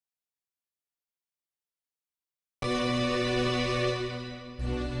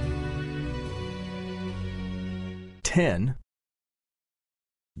10.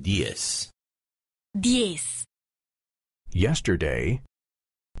 10. 10. Yesterday,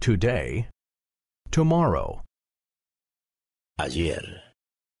 today, tomorrow. Ayer,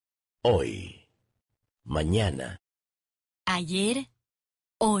 hoy, mañana. Ayer,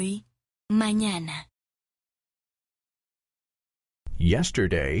 hoy, mañana.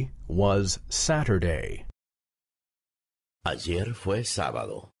 Yesterday was Saturday. Ayer fue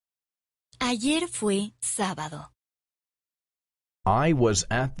sábado. Ayer fue sábado. I was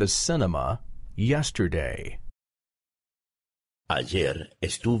at the cinema yesterday. Ayer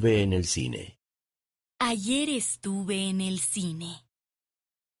estuve en el cine. Ayer estuve en el cine.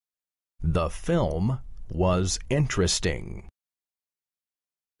 The film was interesting.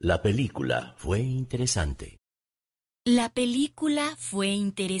 La película fue interesante. La película fue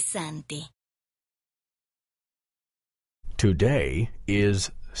interesante. Today is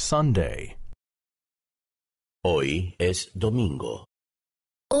Sunday. Hoy es domingo.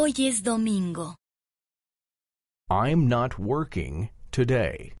 Hoy es domingo. I'm not working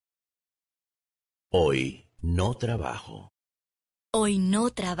today. Hoy no trabajo. Hoy no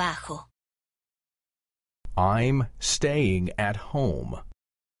trabajo. I'm staying at home.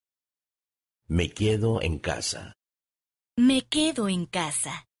 Me quedo en casa. Me quedo en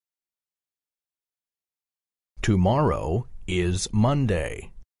casa. Tomorrow is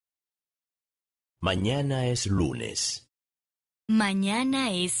Monday. Mañana es lunes. Mañana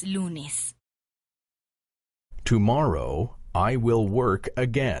es lunes. Tomorrow I will work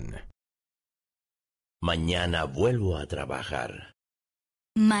again. Mañana vuelvo a trabajar.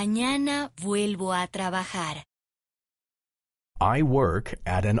 Mañana vuelvo a trabajar. I work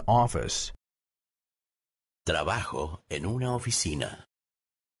at an office. Trabajo en una oficina.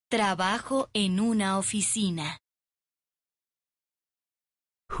 Trabajo en una oficina.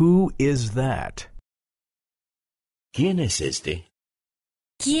 Who is that? ¿Quién es este?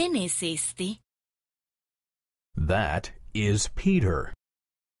 ¿Quién es este? That is Peter.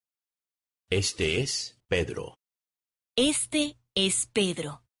 Este es Pedro. Este es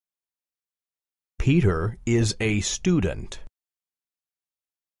Pedro. Peter is a student.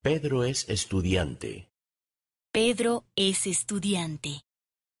 Pedro es estudiante. Pedro es estudiante.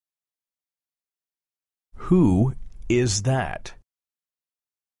 Who is that?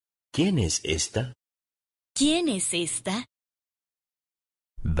 ¿Quién es esta? ¿Quién es esta?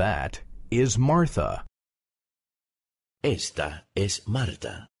 That is Martha. Esta es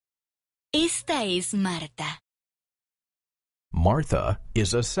Marta. Esta es Marta. Martha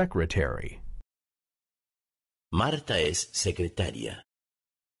is a secretary. Marta es secretaria.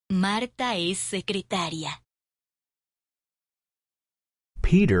 Marta es secretaria.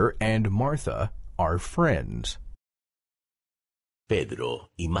 Peter and Martha are friends. Pedro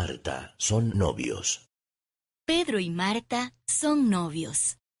y Marta son novios. Pedro y Marta son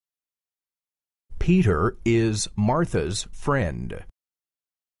novios. Peter is Martha's friend.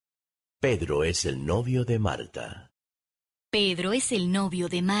 Pedro es el novio de Marta. Pedro es el novio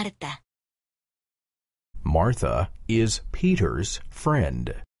de Marta. Martha is Peter's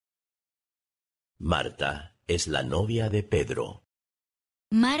friend. Marta es la novia de Pedro.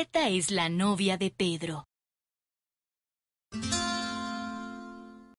 Marta es la novia de Pedro.